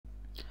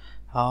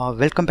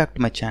Welcome back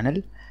to my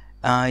channel.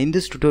 In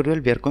this tutorial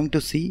we are going to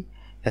see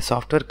a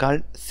software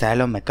called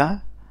Salome,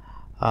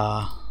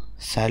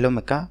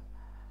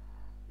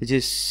 which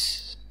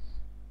is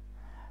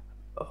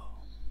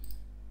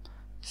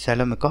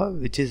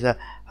a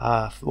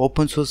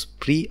open source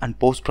pre and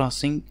post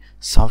processing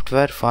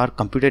software for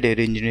computer aided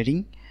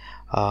engineering,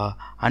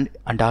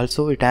 and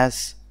also it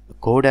has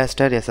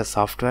CodeAster as a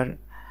software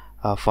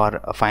for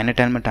finite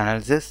element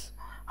analysis,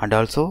 and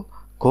also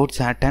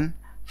CodeSaturn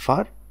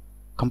for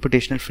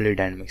computational fluid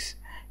dynamics.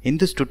 In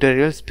this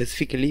tutorial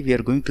specifically we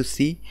are going to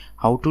see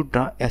how to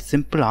draw a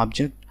simple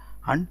object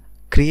and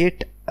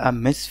create a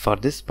mesh for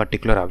this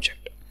particular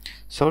object.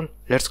 So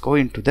let's go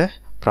into the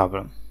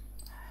problem.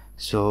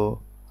 So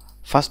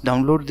first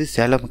download the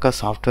Salome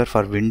software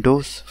for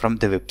Windows from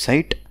the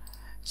website.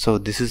 So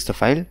this is the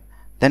file.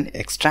 Then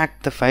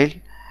extract the file.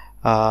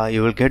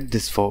 You will get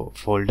this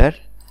folder.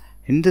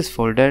 In this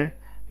folder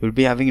you will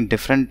be having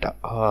different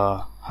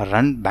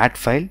run bat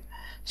file.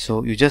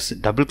 So you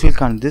just double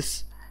click on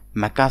this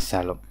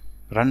Salome,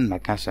 run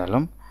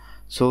Salome.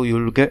 So you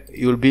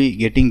will be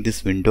getting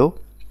this window.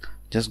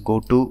 Just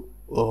go to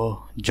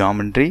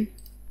geometry,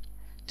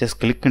 just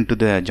click into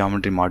the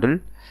geometry model.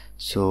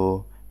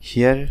 So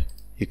here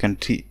you can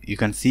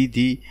see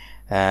the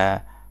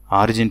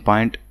origin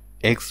point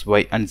X,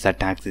 Y and Z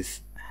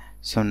axis.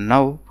 So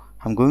now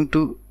I'm going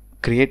to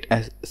create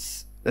a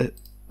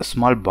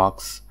small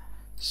box.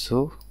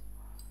 So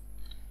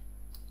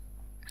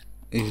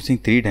using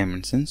 3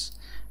 dimensions,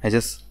 I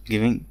just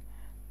giving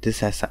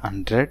this as a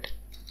 100,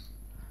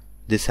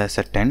 this as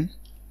a 10,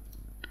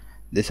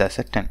 this as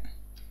a 10.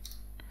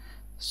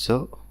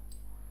 So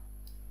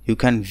you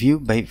can view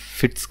by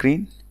fit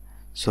screen.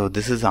 So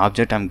this is the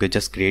object I'm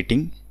just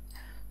creating.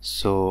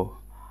 So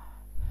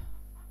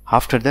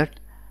after that,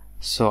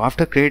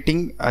 after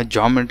creating a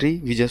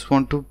geometry, we just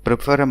want to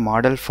prepare a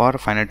model for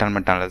finite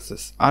element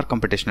analysis or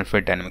computational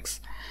fluid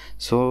dynamics.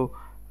 So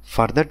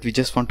for that we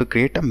just want to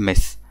create a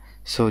mesh.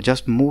 So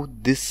just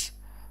move this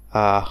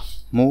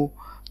move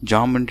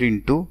geometry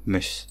into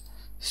mesh.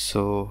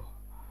 So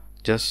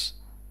just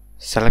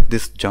select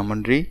this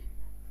geometry,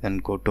 then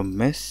go to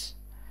mesh.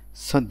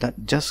 So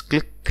that just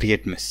click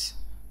create mesh.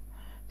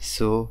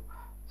 So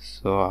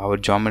our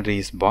geometry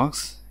is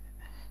box.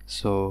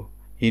 So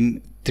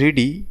in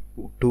 3D,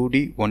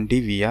 2D,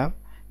 1D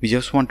we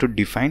just want to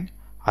define.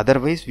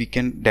 Otherwise we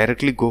can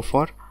directly go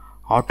for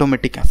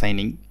automatic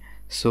assigning.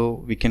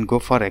 So we can go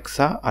for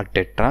Hexa or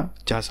Tetra.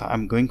 Just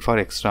I'm going for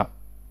Hexa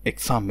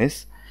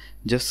mesh.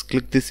 Just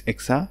click this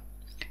Hexa.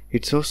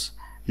 It shows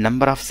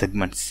number of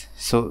segments.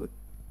 So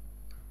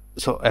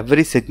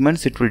every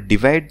segments it will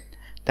divide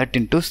that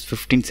into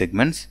 15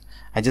 segments.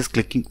 I just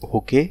clicking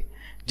OK.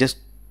 Just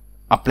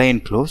apply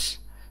and close.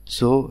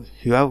 So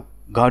you have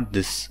got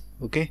this.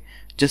 Okay.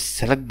 Just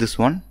select this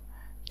one.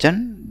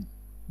 Then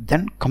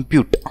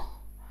compute.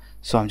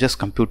 So I'm just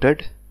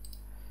computed.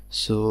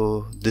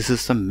 So this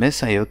is the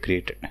mesh I have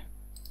created.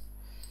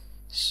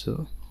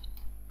 So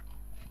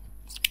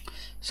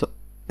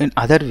in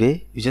other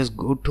way, you just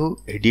go to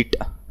edit.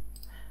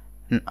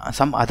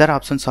 Some other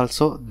options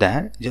also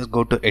there. Just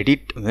go to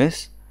edit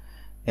mesh.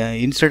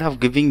 Instead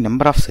of giving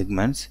number of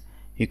segments,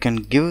 you can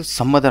give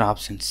some other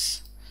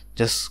options.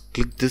 Just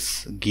click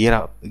this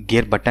gear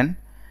button.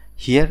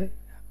 Here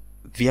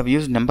we have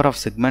used number of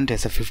segment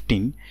as a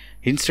 15.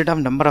 Instead of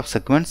number of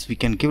segments, we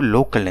can give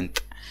local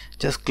length.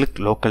 Just click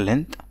local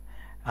length.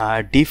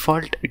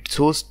 Default it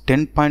shows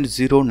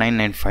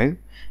 10.0995.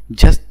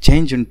 just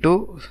change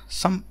into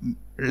some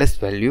less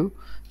value.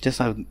 Just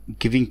I'm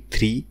giving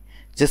 3.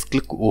 Just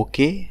click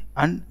OK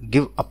and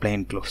give apply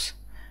and close.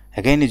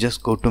 Again you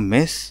just go to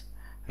mesh,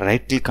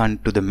 right click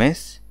onto the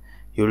mesh.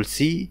 You will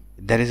see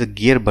there is a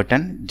gear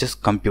button.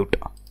 Just compute.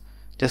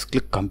 Just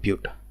click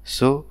compute.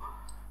 So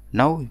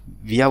now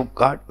we have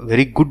got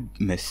very good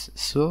mesh.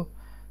 So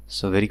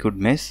very good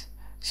mesh.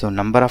 So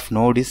number of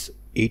node is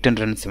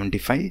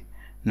 875.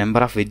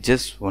 Number of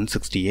edges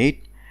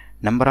 168.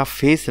 Number of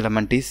face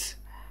element is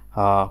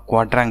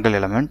quadrangle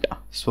element,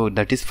 so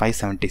that is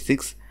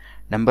 576.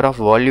 Number of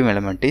volume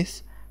element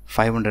is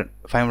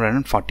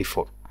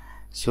 544.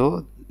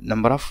 So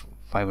number of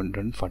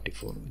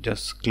 544.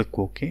 Just click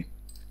OK.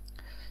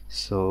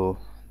 So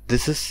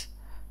this is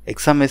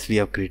Hexa mesh we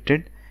have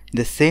created. In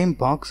the same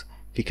box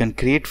we can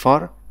create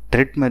for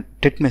thread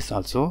mesh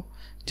also.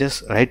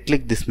 Just right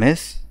click this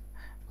mesh,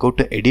 go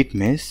to edit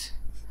mesh.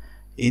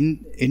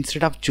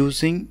 Instead of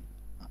choosing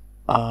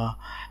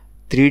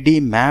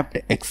 3D mapped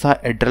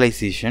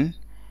hexahedralization,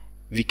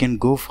 we can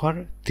go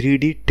for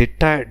 3D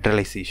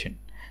tetrahedralization.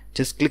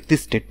 Just click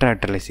this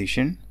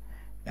tetrahedralization.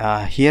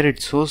 Here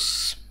it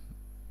shows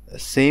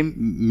same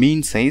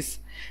mean size.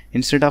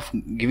 Instead of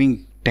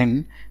giving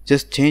 10,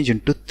 just change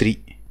into 3.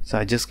 So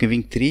I just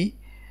giving 3.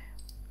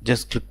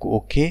 Just click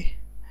OK.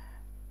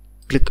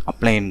 Click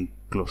apply and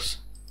close.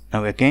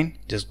 Now again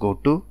just go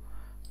to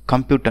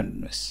compute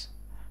and mesh.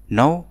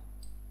 Now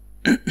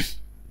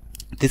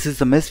this is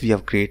the mesh we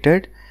have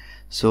created.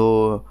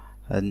 So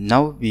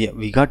now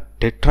we got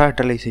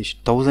tetrahedralization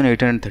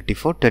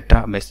 1834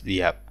 tetra mesh we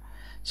have.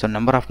 So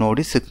number of node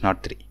is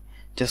 603.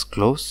 Just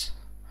close.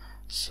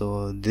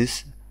 So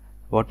this,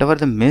 whatever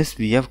the mesh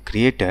we have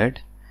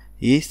created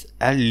is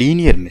a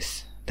linear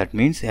mesh. That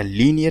means a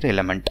linear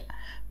element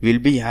will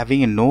be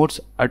having a nodes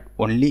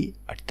only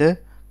at the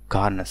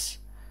corners.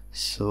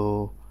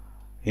 So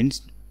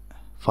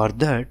for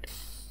that,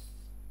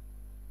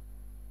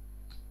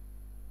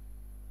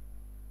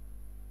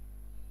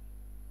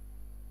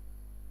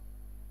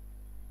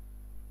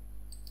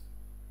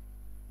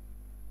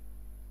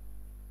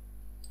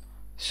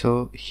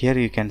 so here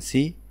you can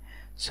see,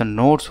 so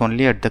nodes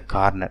only at the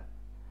corner.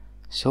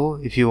 So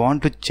if you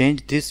want to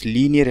change this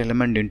linear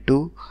element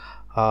into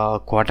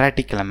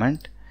quadratic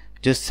element,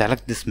 just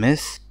select this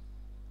mesh,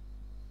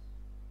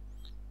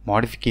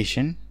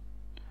 modification,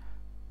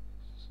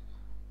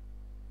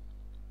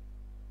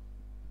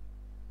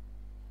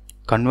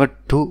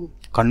 convert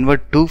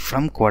to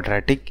from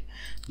quadratic,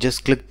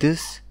 just click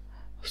this.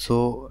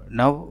 So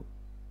now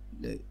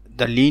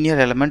the linear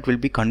element will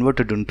be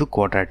converted into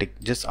quadratic.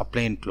 Just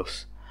apply and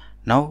close.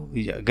 Now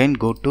we again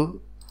go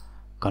to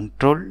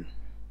control,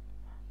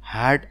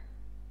 add,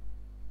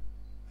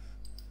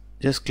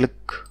 just click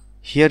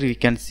here. You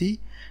can see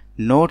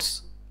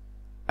nodes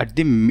at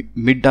the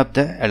mid of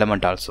the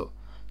element also.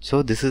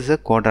 So this is a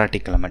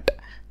quadratic element.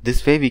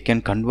 This way we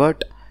can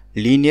convert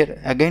linear.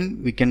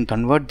 Again we can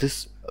convert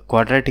this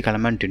quadratic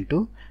element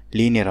into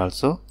linear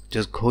also.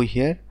 Just go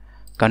here,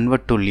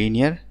 convert to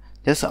linear,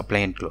 just apply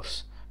and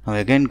close. Now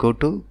again go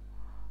to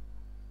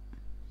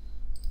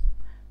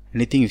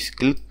anything, you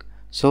click,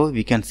 so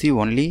we can see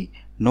only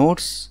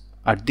nodes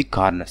at the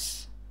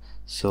corners.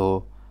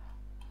 So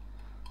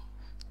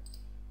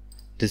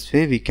this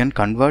way we can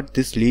convert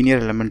this linear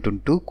element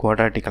into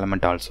quadratic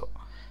element also.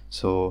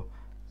 So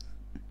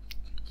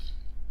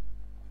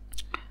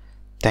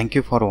thank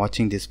you for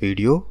watching this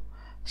video.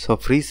 So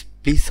please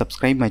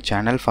subscribe my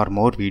channel for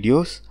more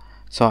videos.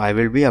 So I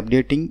will be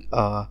updating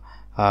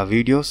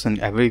videos in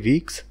every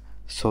week.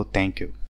 So thank you.